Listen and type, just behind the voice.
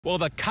Well,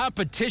 the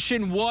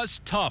competition was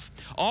tough.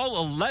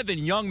 All 11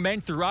 young men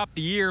throughout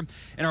the year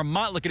in our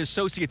Montlick and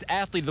Associates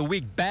Athlete of the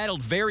Week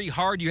battled very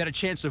hard. You had a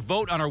chance to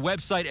vote on our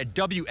website at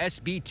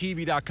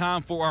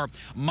WSBTV.com for our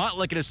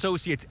Montlick and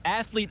Associates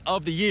Athlete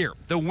of the Year.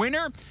 The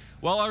winner,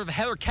 well, our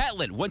Heather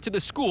Catlin went to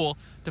the school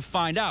to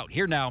find out.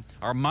 Here now,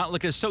 our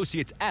Montlick and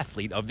Associates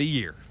Athlete of the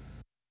Year.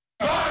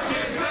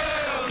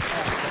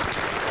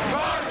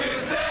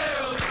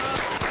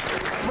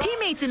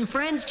 Teammates and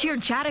friends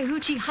cheered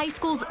Chattahoochee High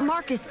School's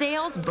Marcus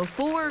Sayles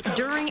before,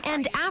 during,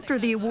 and after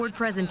the award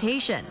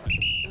presentation.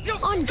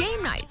 On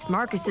game nights,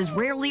 Marcus is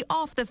rarely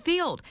off the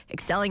field,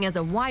 excelling as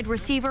a wide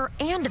receiver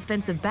and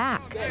defensive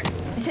back.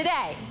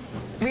 Today,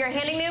 we are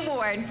handing the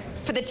award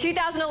for the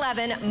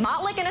 2011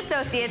 Montlick and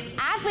Associates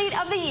Athlete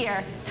of the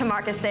Year to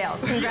Marcus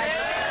Sayles.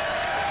 Congratulations.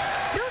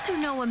 Those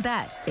who know him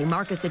best say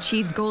Marcus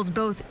achieves goals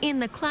both in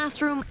the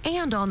classroom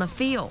and on the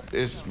field.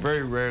 It's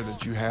very rare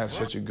that you have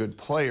such a good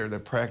player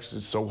that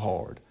practices so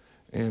hard,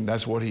 and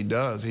that's what he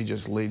does. He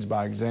just leads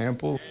by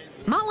example.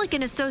 Montlick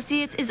and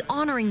Associates is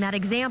honoring that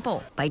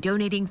example by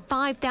donating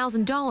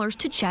 $5,000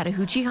 to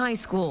Chattahoochee High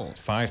School.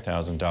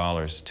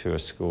 $5,000 to a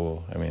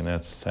school. I mean,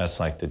 that's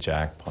like the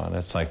jackpot.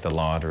 That's like the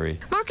lottery.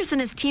 Marcus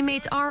and his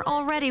teammates are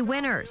already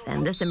winners,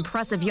 and this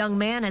impressive young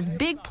man has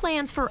big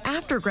plans for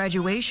after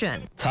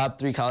graduation. Top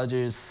 3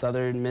 colleges,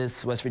 Southern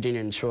Miss, West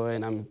Virginia, and Troy,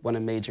 and I want to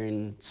major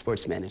in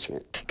sports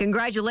management.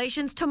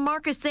 Congratulations to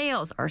Marcus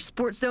Sayles, our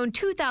Sports Zone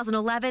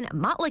 2011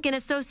 Montlick and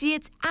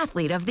Associates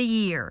Athlete of the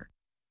Year.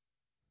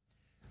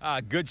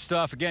 Good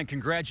stuff. Again,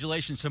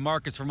 congratulations to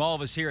Marcus from all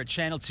of us here at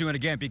Channel 2. And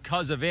again,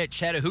 because of it,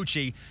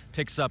 Chattahoochee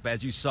picks up,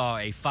 as you saw,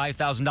 a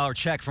 $5,000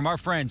 check from our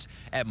friends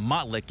at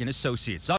Montlick and Associates.